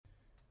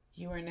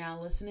You are now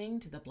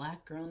listening to the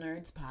Black Girl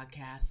Nerds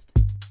podcast.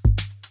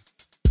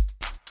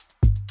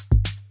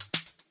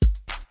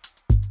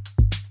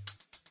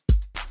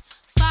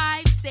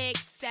 5, 6,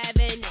 7,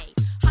 8.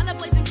 Holla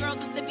boys and girls,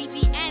 it's the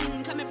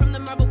BGN. Coming from the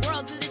Marvel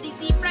world to the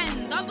DC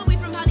friends. All the way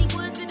from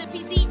Hollywood to the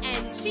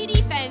PCN. She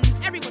defends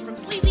everyone from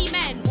sleazy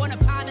men. Won't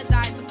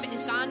apologize for spitting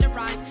Shonda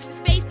rhymes. The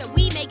space that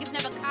we make is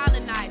never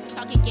colonized. We're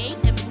talking games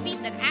and movies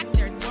and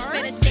actors.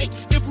 Better shake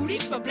your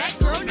booties for Black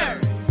Girl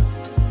Nerds.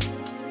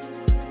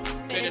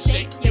 Better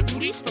shake your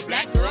booties for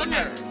Black Girl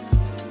Nerds.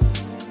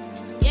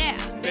 Yeah,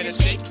 better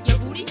shake your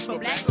booties for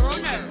Black Girl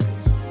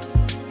Nerds.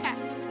 Ha.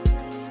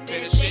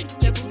 Better shake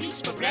your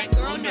booties for Black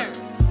Girl Nerds.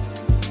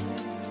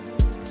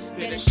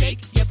 Better shake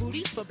your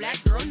booties for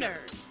Black Girl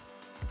Nerds.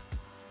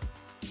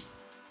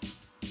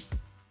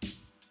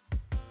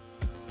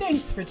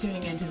 Thanks for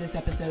tuning into this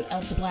episode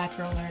of the Black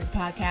Girl Nerds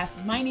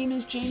podcast. My name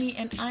is Jamie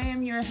and I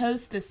am your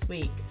host this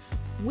week.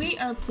 We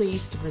are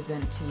pleased to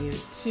present to you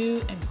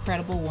two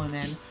incredible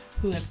women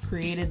who have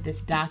created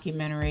this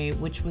documentary,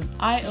 which was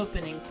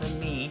eye-opening for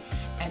me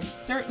and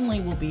certainly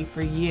will be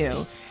for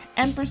you.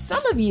 And for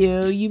some of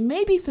you, you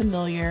may be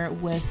familiar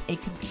with a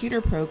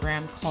computer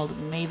program called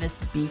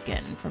Mavis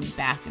Beacon from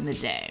back in the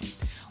day.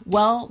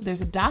 Well,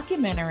 there's a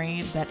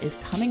documentary that is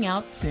coming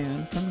out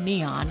soon from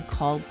Neon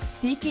called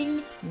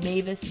Seeking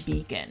Mavis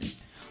Beacon.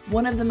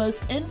 One of the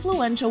most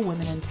influential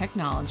women in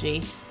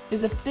technology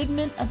is a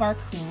figment of our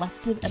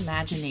collective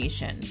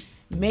imagination.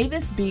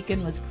 Mavis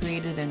Beacon was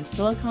created in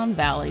Silicon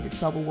Valley to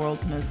sell the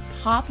world's most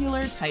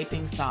popular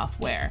typing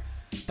software.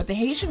 But the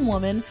Haitian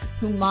woman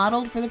who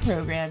modeled for the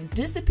program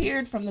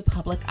disappeared from the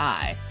public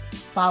eye,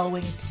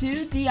 following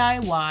two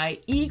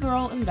DIY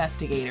e-girl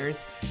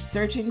investigators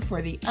searching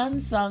for the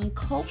unsung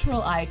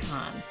cultural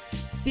icon.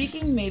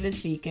 Seeking Mavis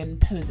Beacon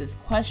poses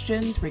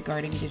questions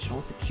regarding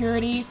digital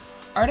security,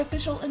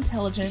 artificial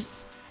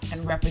intelligence,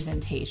 and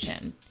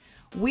representation.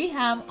 We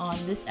have on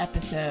this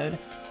episode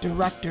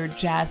director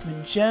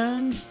Jazmin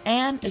Jones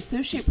and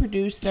associate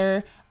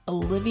producer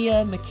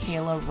Olivia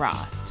McKayla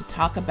Ross to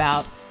talk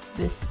about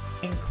this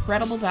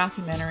incredible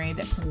documentary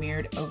that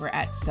premiered over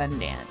at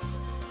Sundance.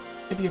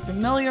 If you're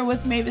familiar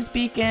with Mavis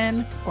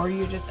Beacon, or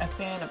you're just a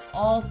fan of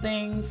all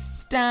things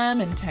STEM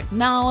and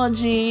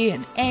technology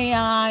and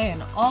AI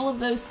and all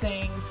of those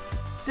things,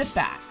 sit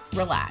back,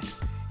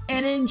 relax,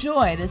 and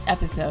enjoy this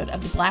episode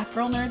of the Black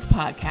Girl Nerds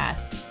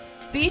podcast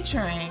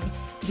featuring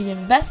the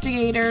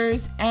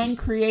investigators and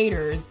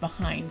creators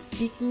behind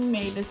Seeking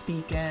Mavis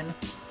Beacon,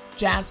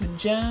 Jazmin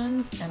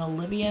Jones and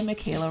Olivia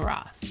McKayla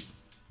Ross.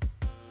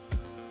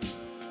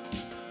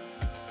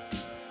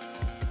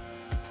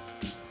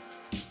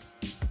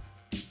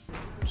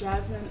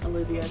 Jazmin,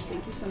 Olivia,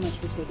 thank you so much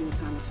for taking the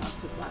time to talk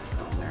to Black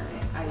Girl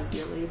Nerds. I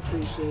really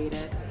appreciate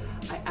it.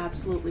 I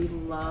absolutely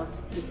loved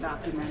this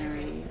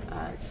documentary,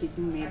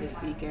 Seeking Mavis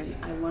Beacon.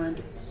 I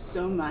learned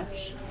so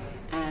much,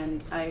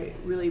 and I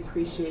really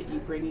appreciate you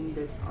bringing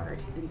this art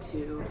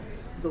into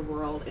the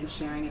world and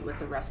sharing it with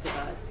the rest of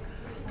us.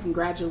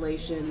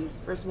 Congratulations,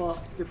 first of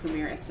all, your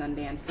premiere at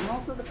Sundance, and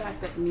also the fact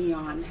that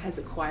Neon has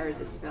acquired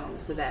this film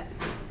so that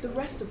the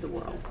rest of the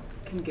world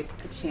can get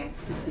a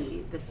chance to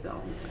see this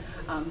film.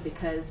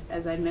 Because,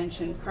 as I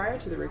mentioned prior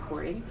to the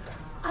recording,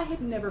 I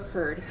had never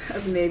heard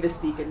of Mavis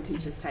Beacon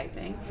Teaches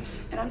Typing,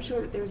 and I'm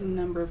sure that there's a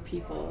number of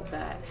people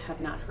that have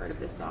not heard of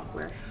this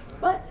software,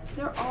 but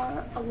there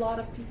are a lot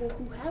of people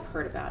who have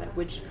heard about it,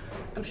 which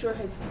I'm sure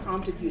has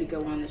prompted you to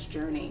go on this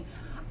journey.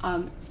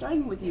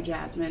 Starting with you,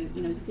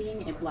 Jazmin,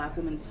 seeing a Black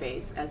woman's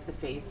face as the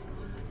face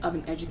of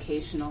an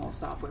educational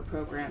software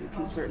program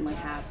can certainly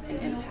have an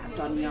impact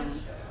on young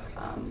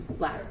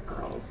Black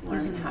girls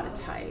learning how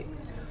to type.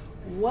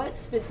 What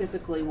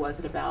specifically was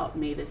it about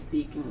Mavis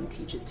Beacon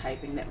Teaches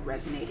Typing that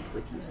resonated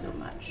with you so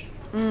much?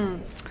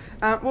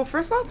 Well,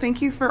 first of all,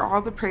 thank you for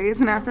all the praise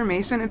and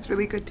affirmation. It's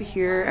really good to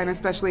hear, and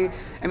especially,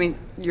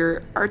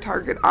 you're our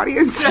target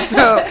audience,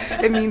 so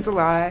it means a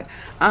lot.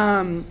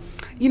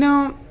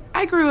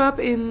 I grew up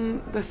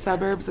in the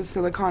suburbs of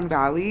Silicon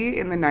Valley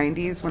in the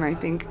 90s when I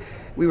think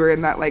we were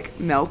in that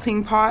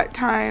melting pot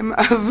time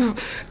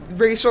of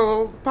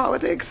racial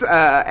politics.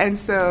 And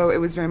so it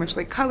was very much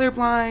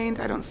colorblind.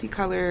 I don't see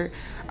color.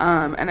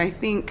 And I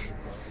think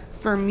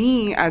for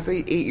me as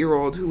a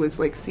 8-year-old who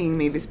was seeing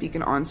Mavis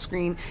Beacon on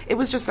screen, it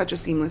was just such a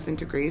seamless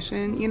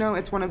integration.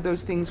 It's one of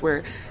those things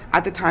where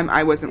at the time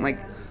I wasn't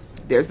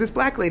there's this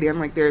Black lady.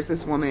 I'm there's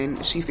this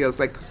woman. She feels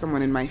like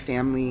someone in my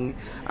family.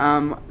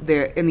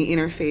 There in the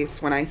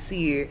interface, when I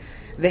see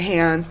the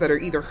hands that are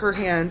either her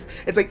hands,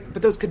 it's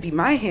but those could be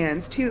my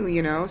hands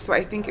too, So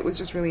I think it was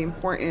just really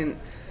important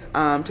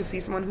to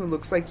see someone who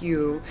looks like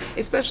you.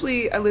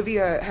 Especially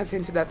Olivia has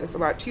hinted at this a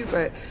lot too,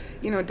 but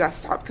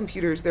desktop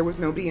computers, there was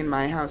nobody in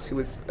my house who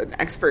was an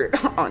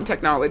expert on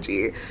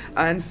technology.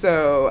 And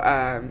so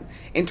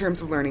in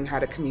terms of learning how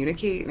to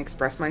communicate and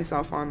express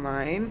myself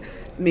online,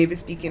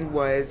 Mavis Beacon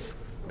was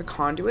the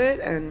conduit,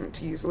 and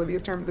to use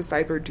Olivia's term, the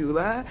cyber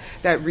doula,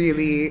 that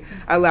really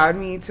allowed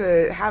me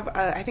to have,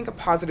 I think, a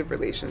positive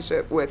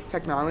relationship with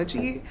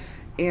technology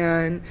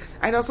And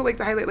I'd also like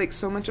to highlight, like,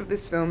 so much of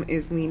this film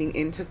is leaning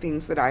into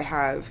things that I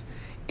have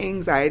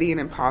anxiety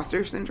and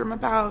imposter syndrome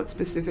about.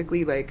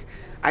 Specifically, like,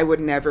 I would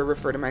never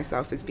refer to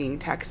myself as being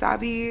tech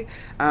savvy,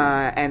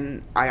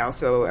 and I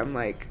also am,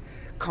 like,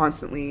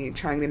 constantly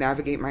trying to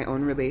navigate my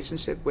own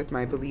relationship with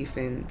my belief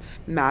in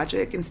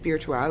magic and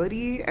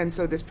spirituality. And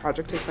so this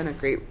project has been a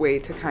great way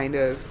to kind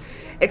of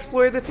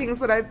explore the things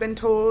that I've been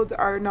told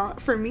are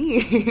not for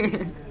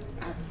me.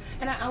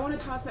 And I want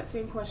to toss that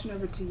same question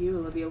over to you,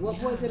 Olivia.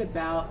 What was it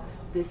about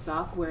this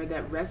software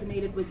that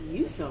resonated with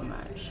you so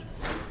much?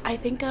 I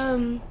think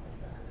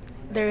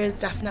there is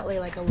definitely,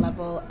 like, a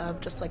level of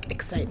just, like,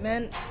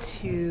 excitement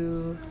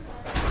to,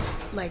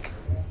 like,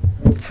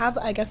 have,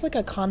 I guess, like,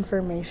 a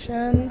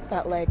confirmation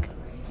that, like,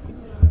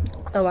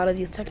 a lot of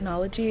these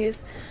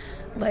technologies,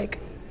 like,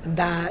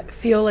 that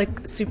feel,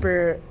 like,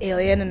 super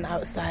alien and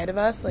outside of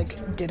us,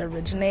 like, did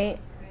originate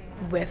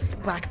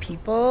with Black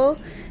people,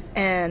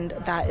 and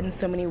that in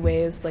so many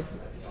ways,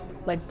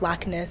 like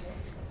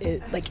Blackness,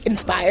 it, like,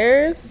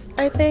 inspires.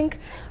 I think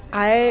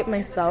I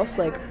myself,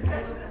 like,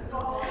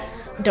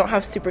 don't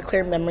have super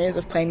clear memories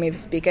of playing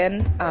Mavis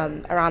Beacon.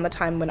 Around the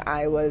time when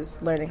I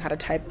was learning how to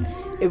type,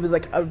 it was,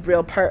 like, a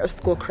real part of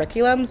school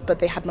curriculums, but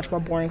they had much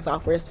more boring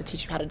softwares to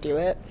teach you how to do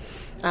it.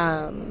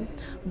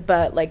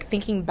 But, like,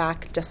 thinking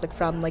back just, like,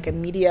 from, like, a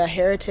media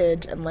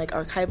heritage and, like,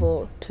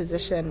 archival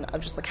position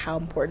of just, like, how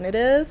important it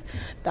is,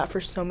 that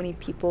for so many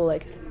people,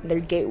 like, their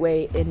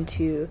gateway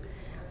into,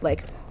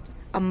 like,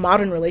 a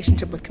modern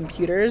relationship with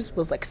computers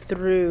was, like,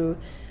 through,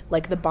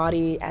 like, the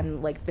body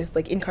and, like, this,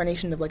 like,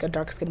 incarnation of, like, a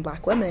dark-skinned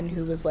Black woman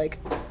who was, like,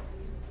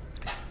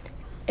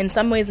 in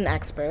some ways an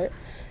expert,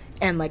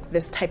 and, like,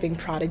 this typing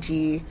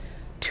prodigy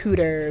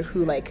tutor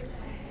who, like,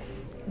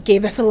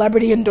 gave a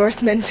celebrity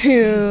endorsement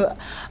to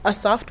a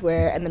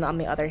software, and then on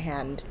the other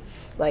hand,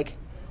 like,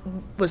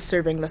 was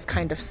serving this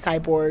kind of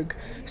cyborg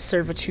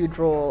servitude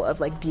role of,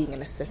 like, being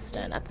an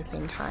assistant at the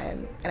same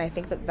time. And I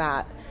think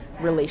that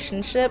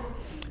relationship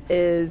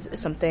is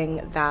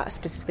something that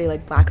specifically,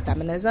 like, Black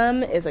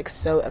feminism is, like,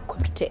 so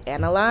equipped to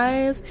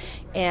analyze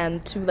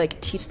and to, like,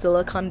 teach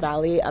Silicon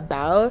Valley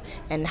about,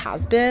 and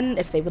has been,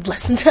 if they would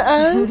listen to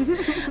us.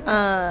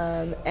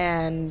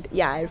 And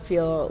yeah, I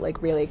feel,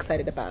 like, really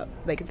excited about,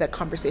 like, the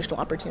conversational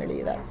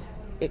opportunity that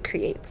it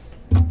creates.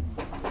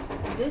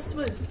 This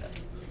was,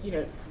 you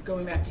know,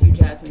 going back to you,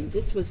 Jazmin,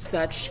 this was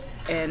such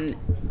an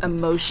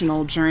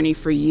emotional journey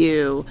for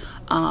you,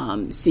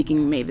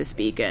 seeking Mavis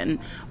Beacon.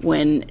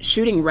 When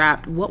shooting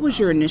wrapped, what was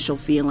your initial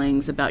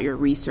feelings about your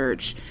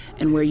research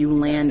and where you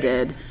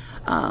landed?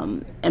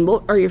 And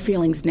what are your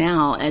feelings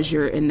now as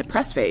you're in the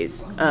press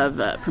phase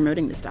of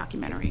promoting this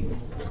documentary?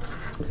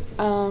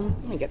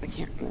 Let me get the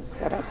camera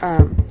set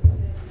up.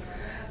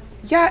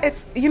 Yeah,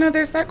 it's, you know,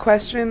 there's that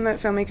question that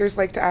filmmakers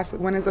like to ask,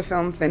 when is a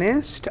film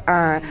finished?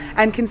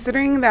 And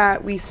considering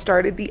that we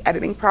started the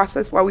editing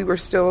process while we were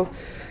still,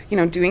 you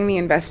know, doing the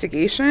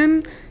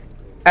investigation,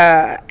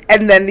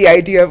 and then the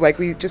idea of, like,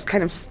 we just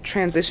kind of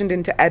transitioned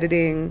into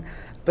editing,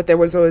 but there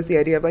was always the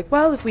idea of, like,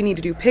 well, if we need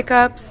to do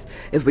pickups,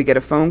 if we get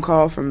a phone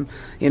call from,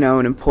 you know,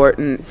 an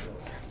important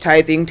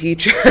typing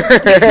teacher,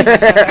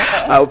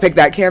 I'll pick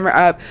that camera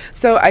up.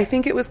 So I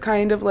think it was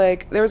kind of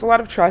like there was a lot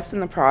of trust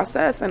in the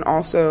process, and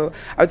also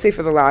I would say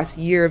for the last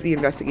year of the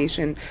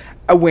investigation,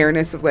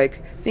 awareness of,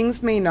 like,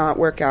 things may not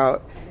work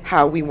out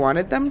how we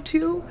wanted them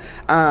to,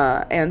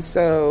 and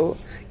so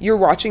you're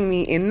watching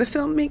me in the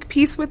film make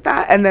peace with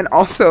that, and then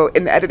also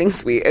in the editing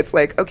suite it's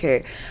like,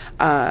 okay,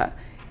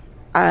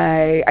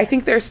 I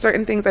think there's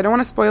certain things, I don't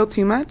want to spoil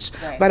too much,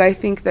 right, but I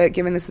think that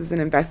given this is an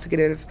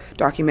investigative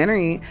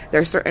documentary,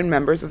 there are certain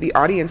members of the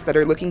audience that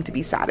are looking to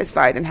be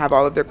satisfied and have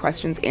all of their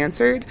questions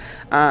answered.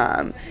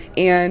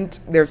 And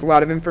there's a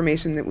lot of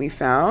information that we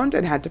found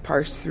and had to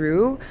parse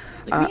through.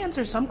 Like, we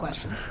answer some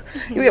questions.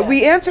 Yes.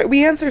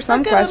 We answer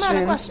some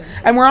questions.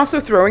 And we're also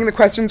throwing the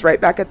questions right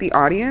back at the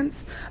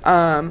audience.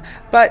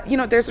 But, you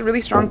know, there's a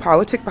really strong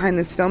politic behind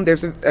this film.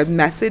 There's a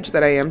message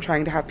that I am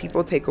trying to have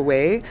people take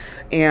away.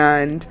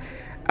 And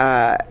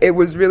it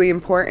was really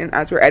important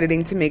as we're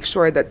editing to make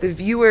sure that the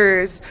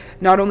viewers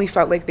not only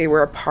felt like they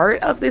were a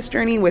part of this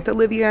journey with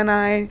Olivia and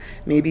I,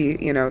 maybe,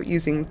 you know,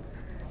 using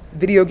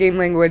video game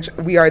language,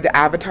 we are the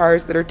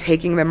avatars that are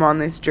taking them on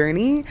this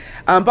journey,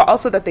 but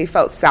also that they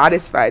felt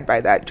satisfied by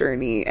that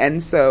journey.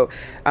 And so,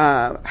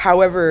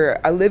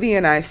 however Olivia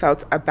and I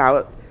felt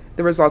about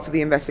the results of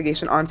the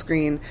investigation on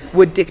screen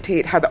would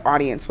dictate how the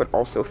audience would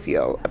also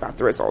feel about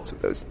the results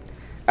of those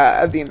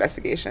of the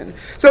investigation.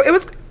 So it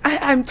was,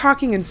 I'm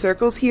talking in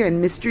circles here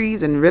and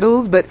mysteries and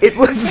riddles, but it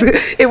was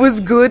it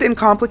was good and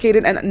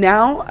complicated. And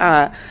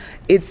now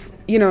it's,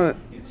 you know,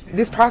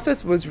 this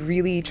process was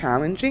really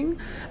challenging.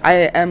 I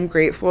am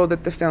grateful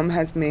that the film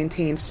has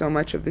maintained so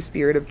much of the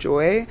spirit of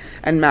joy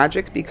and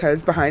magic,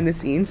 because behind the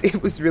scenes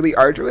it was really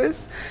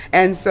arduous.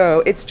 And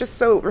so it's just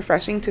so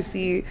refreshing to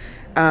see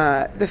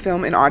the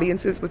film in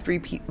audiences with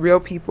real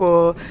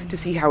people, to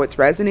see how it's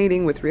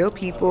resonating with real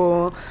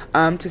people,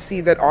 to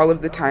see that all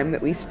of the time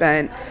that we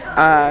spent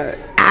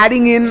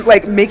adding in,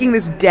 like, making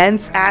this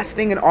dense ass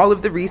thing and all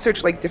of the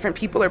research, like, different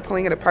people are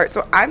pulling it apart.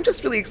 So I'm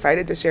just really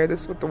excited to share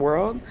this with the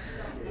world.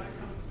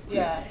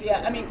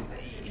 Yeah. I mean,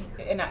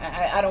 and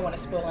I don't want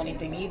to spoil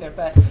anything either,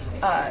 but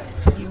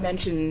you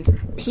mentioned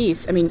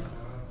peace. I mean,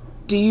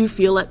 do you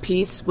feel at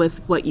peace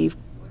with what you've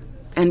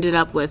ended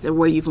up with, or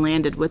where you've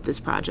landed with this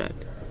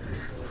project?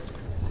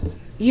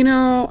 You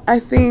know, I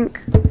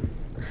think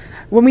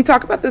when we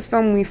talk about this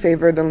film, we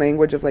favor the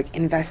language of, like,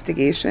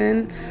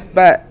 investigation,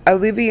 but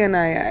Olivia and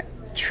I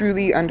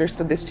truly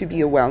understood this to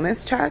be a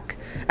wellness check,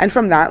 and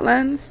from that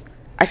lens,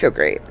 I feel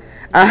great.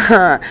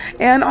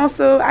 And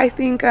also, I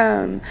think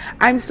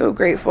I'm so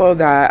grateful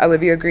that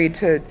Olivia agreed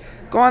to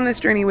go on this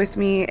journey with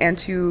me and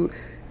to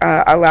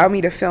allow me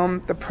to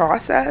film the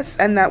process,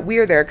 and that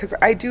we're there, because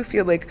I do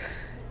feel like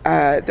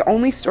the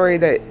only story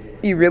that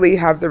you really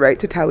have the right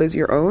to tell is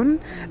your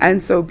own.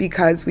 And so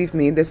because we've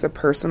made this a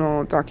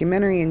personal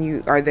documentary and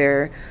you are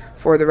there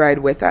for the ride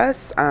with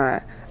us,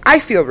 I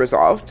feel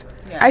resolved.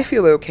 Yeah. I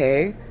feel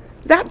okay.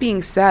 That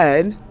being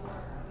said,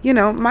 you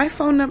know, my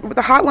phone number,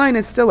 the hotline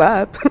is still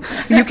up.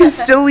 You can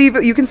still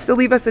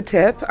leave us a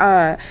tip.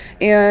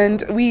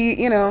 And we,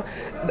 you know,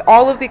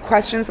 all of the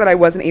questions that I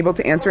wasn't able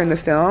to answer in the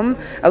film,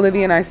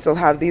 Olivia and I still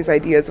have these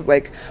ideas of,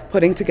 like,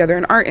 putting together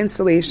an art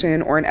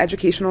installation or an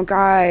educational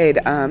guide,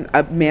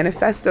 a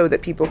manifesto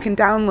that people can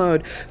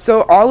download.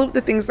 So all of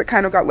the things that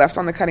kind of got left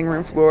on the cutting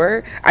room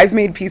floor, I've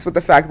made peace with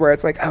the fact where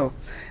it's like, oh,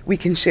 we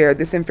can share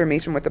this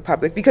information with the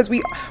public, because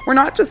we're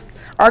not just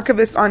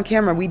archivists on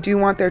camera. We do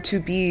want there to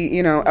be,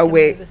 you know, a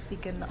way.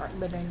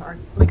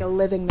 Like a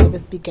living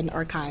Mavis Beacon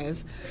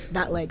archive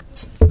that, like,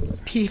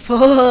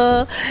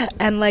 people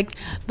and, like,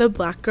 the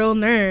Black girl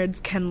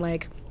nerds can,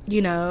 like,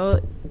 you know,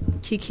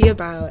 kiki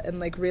about and,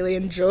 like, really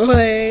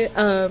enjoy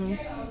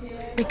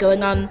like,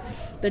 going on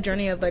the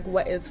journey of, like,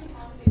 what is,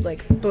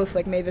 like, both,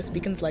 like, Mavis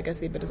Beacon's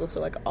legacy, but is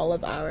also, like, all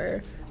of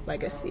our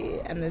legacy.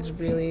 And there's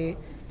really,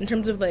 in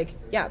terms of, like,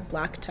 yeah,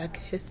 Black tech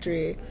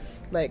history,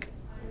 like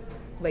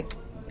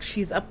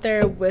she's up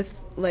there with,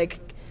 like,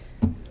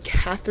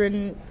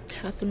 Catherine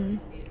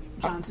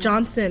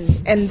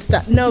Johnson and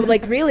stuff. No,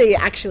 like, really,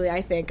 actually,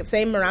 I think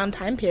same around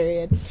time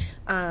period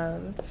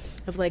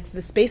of, like,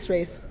 the space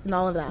race and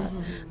all of that.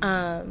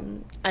 Mm-hmm.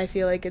 I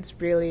feel like it's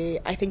really,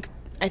 I think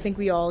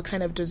we all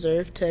kind of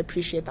deserve to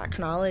appreciate that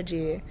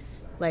chronology,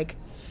 like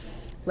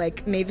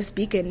Mavis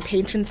Beacon,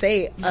 patron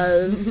saint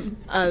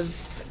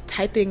of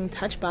typing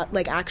touchbot.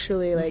 Like,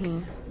 actually, like,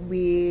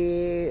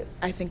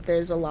 I think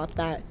there's a lot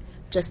that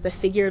just the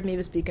figure of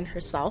Mavis Beacon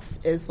herself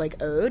is,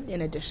 like, owed, in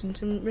addition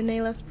to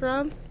Renee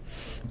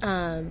L'Esperance.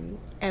 And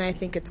I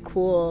think it's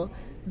cool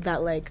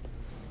that, like,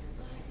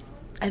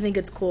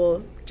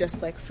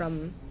 just, like,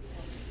 from,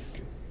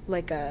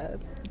 like, a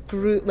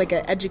group, like,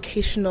 an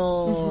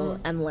educational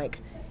and, like,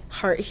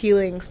 heart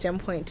healing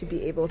standpoint, to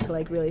be able to,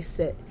 like, really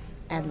sit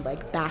and,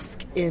 like,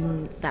 bask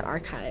in that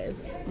archive.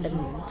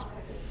 And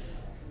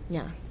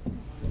yeah.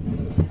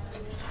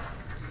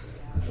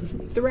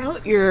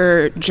 Throughout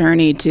your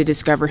journey to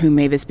discover who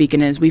Mavis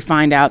Beacon is, we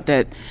find out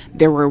that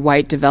there were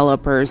white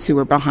developers who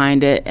were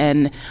behind it.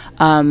 And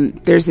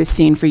there's this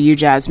scene for you,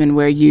 Jazmin,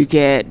 where you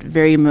get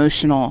very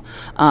emotional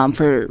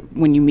for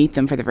when you meet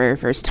them for the very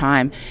first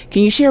time.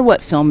 Can you share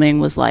what filming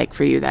was like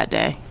for you that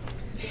day?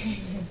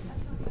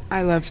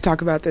 I love to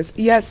talk about this.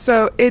 Yes,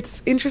 so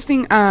it's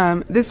interesting.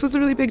 This was a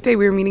really big day.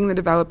 We were meeting the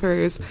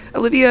developers.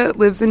 Olivia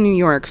lives in New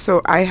York,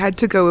 so I had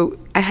to go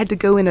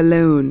in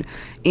alone.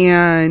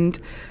 And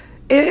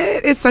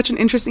it is such an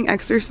interesting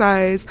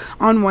exercise.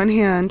 On one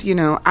hand, you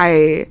know,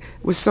 I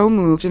was so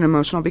moved and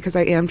emotional because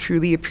I am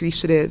truly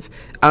appreciative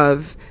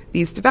of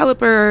these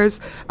developers,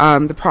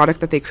 the product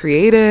that they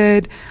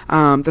created,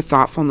 the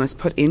thoughtfulness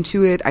put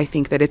into it. I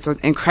think that it's an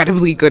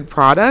incredibly good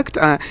product.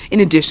 In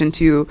addition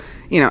to,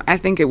 you know, I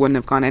think it wouldn't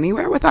have gone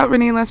anywhere without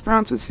Renee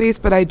L'Esperance's face,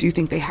 but I do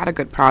think they had a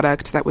good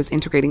product that was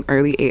integrating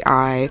early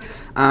AI.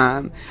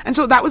 And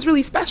so that was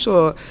really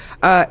special.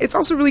 It's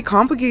also really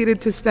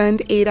complicated to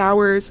spend 8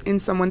 hours in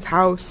someone's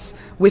house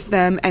with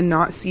them and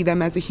not see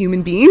them as a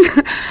human being.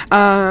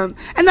 And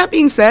that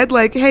being said,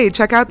 like, hey,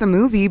 check out the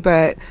movie,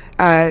 but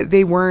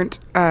they weren't,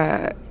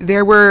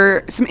 there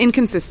were some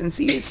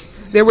inconsistencies.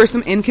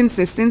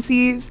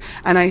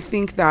 And I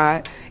think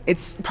that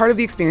it's part of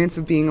the experience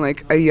of being,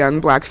 like, a young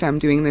Black femme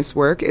doing this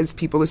work is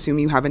people assume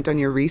you haven't done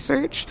your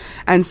research.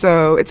 And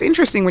so it's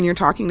interesting when you're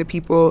talking to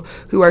people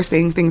who are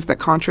saying things that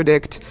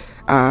contradict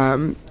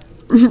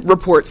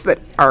reports that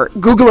are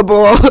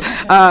Googleable.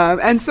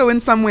 And so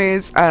in some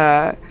ways,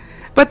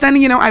 but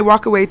then, you know, I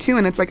walk away too,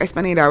 and it's like I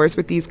spent 8 hours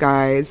with these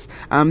guys.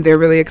 They're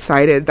really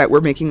excited that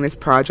we're making this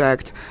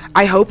project.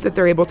 I hope that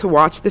they're able to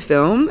watch the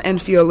film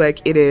and feel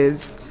like it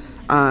is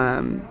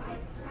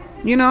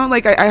You know,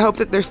 like, I hope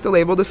that they're still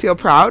able to feel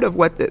proud of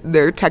what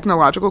their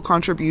technological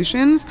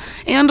contributions.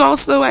 And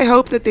also, I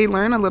hope that they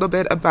learn a little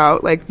bit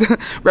about, like,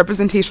 the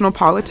representational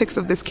politics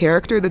of this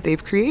character that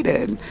they've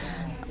created.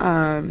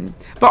 But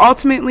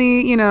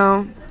ultimately, you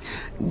know,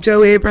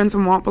 Joe Abrams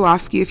and Walt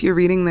Bolofsky, if you're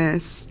reading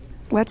this,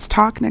 let's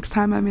talk next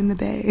time I'm in the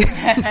Bay.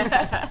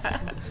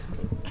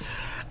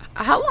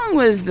 How long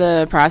was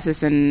the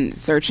process in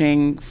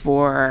searching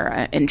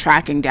for and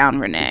tracking down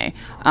Renee?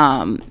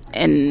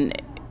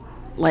 And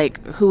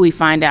like who we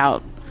find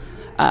out?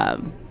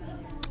 Oh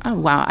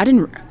wow, I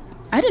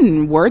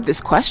didn't word this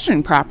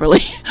question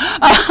properly.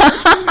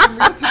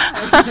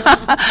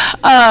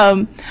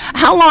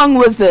 How long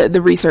was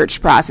the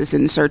research process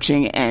in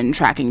searching and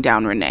tracking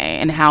down Renee,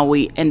 and how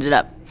we ended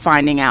up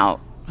finding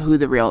out who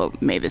the real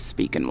Mavis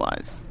Beacon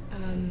was?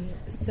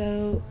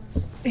 So,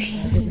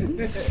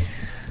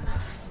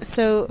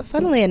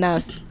 funnily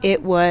enough,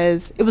 it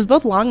was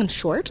both long and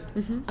short.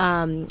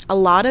 Mm-hmm. A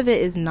lot of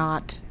it is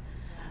not,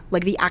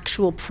 like, the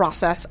actual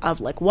process of,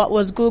 like, what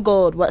was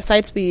Googled, what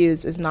sites we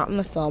used is not in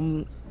the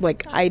film,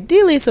 like,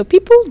 ideally, so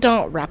people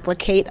don't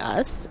replicate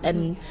us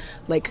and,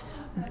 like,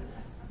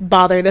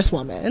 bother this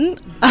woman.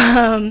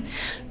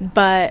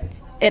 But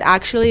it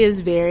actually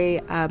is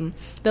very,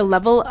 the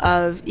level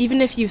of,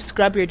 even if you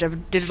scrub your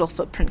digital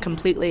footprint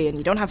completely and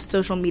you don't have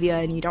social media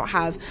and you don't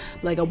have,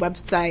 like, a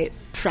website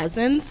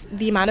presence,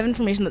 the amount of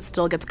information that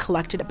still gets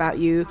collected about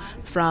you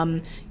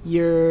from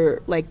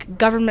your, like,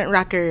 government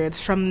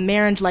records, from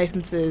marriage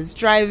licenses,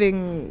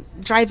 driving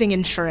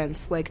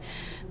insurance, like,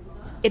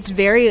 it's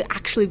very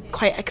actually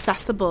quite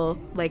accessible,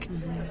 like,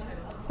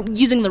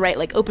 using the right,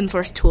 like, open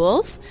source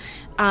tools,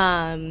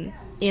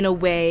 in a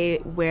way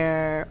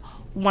where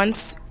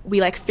once we,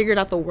 like, figured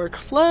out the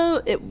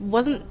workflow, it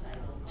wasn't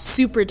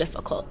super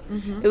difficult.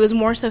 Mm-hmm. It was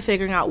more so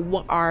figuring out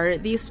what are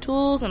these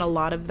tools, and a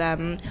lot of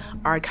them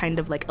are kind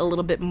of, like, a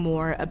little bit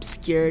more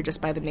obscure just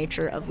by the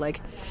nature of,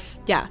 like,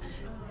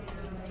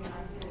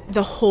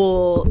 the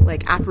whole,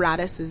 like,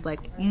 apparatus is,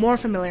 like, more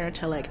familiar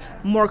to, like,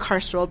 more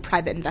carceral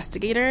private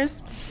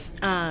investigators.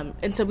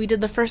 And so we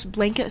did the first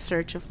blanket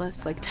search of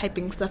us, like,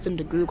 typing stuff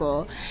into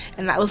Google,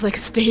 and that was, like,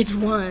 stage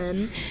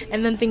 1.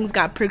 And then things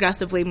got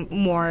progressively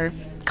more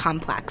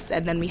complex,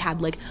 and then we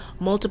had, like,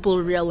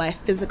 multiple real-life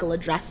physical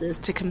addresses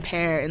to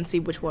compare and see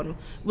which one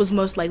was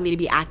most likely to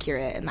be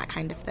accurate and that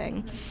kind of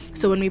thing.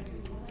 So when we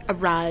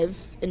arrive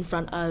in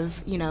front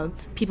of, you know,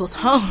 people's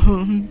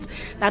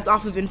homes, that's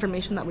off of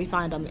information that we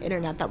find on the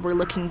internet that we're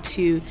looking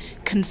to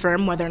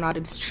confirm whether or not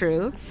it's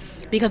true,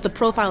 because the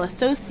profile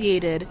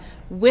associated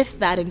with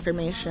that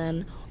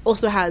information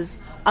also has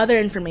other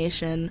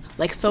information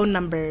like phone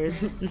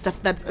numbers and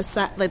stuff that's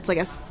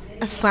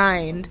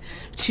assigned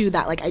to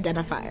that, like,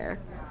 identifier.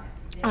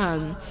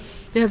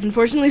 Because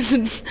unfortunately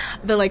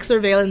the, like,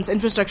 surveillance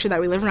infrastructure that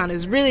we live around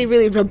is really,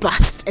 really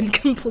robust and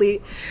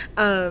complete.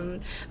 But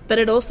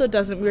it also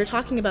doesn't, we were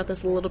talking about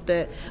this a little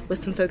bit with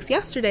some folks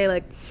yesterday,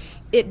 like,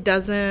 it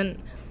doesn't,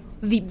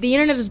 the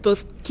internet is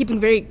both keeping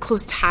very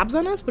close tabs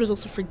on us, but is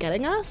also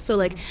forgetting us. So,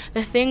 like,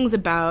 the things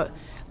about,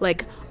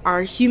 like,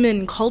 our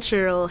human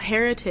cultural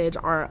heritage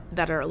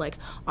that are like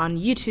on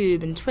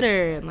YouTube and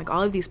Twitter and, like,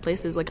 all of these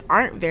places, like,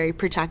 aren't very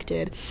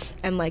protected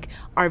and, like,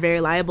 are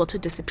very liable to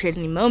disappear at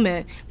any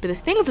moment. But the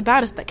things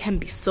about us that can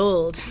be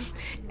sold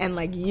and,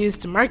 like,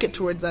 used to market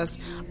towards us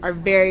are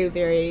very,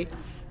 very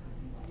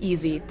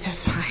easy to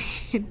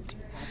find.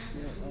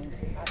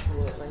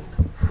 Absolutely.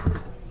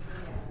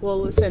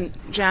 Well, listen,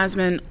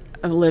 Jazmin,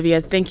 Olivia,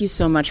 thank you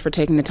so much for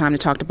taking the time to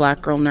talk to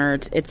Black Girl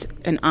Nerds. It's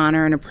an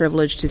honor and a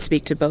privilege to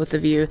speak to both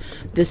of you.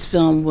 This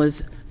film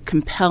was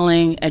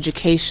compelling,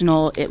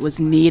 educational. It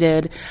was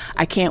needed.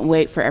 I can't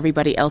wait for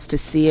everybody else to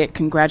see it.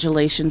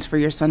 Congratulations for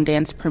your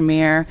Sundance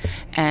premiere,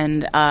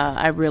 and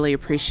I really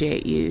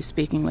appreciate you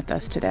speaking with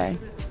us today.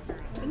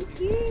 Thank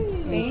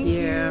you. Thank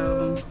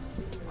you.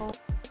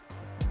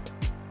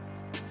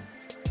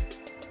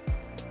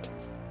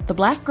 The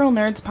Black Girl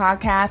Nerds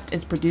podcast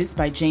is produced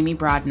by Jamie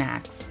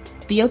Broadnax.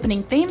 The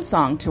opening theme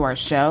song to our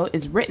show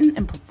is written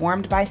and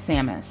performed by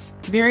Samus.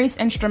 Various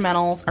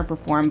instrumentals are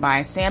performed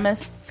by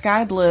Samus,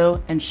 Sky Blue,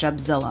 and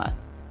Shubzilla.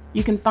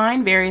 You can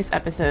find various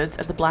episodes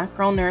of the Black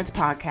Girl Nerds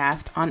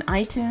podcast on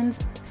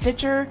iTunes,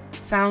 Stitcher,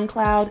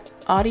 SoundCloud,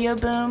 Audio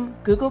Boom,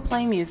 Google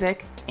Play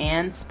Music,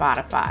 and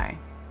Spotify.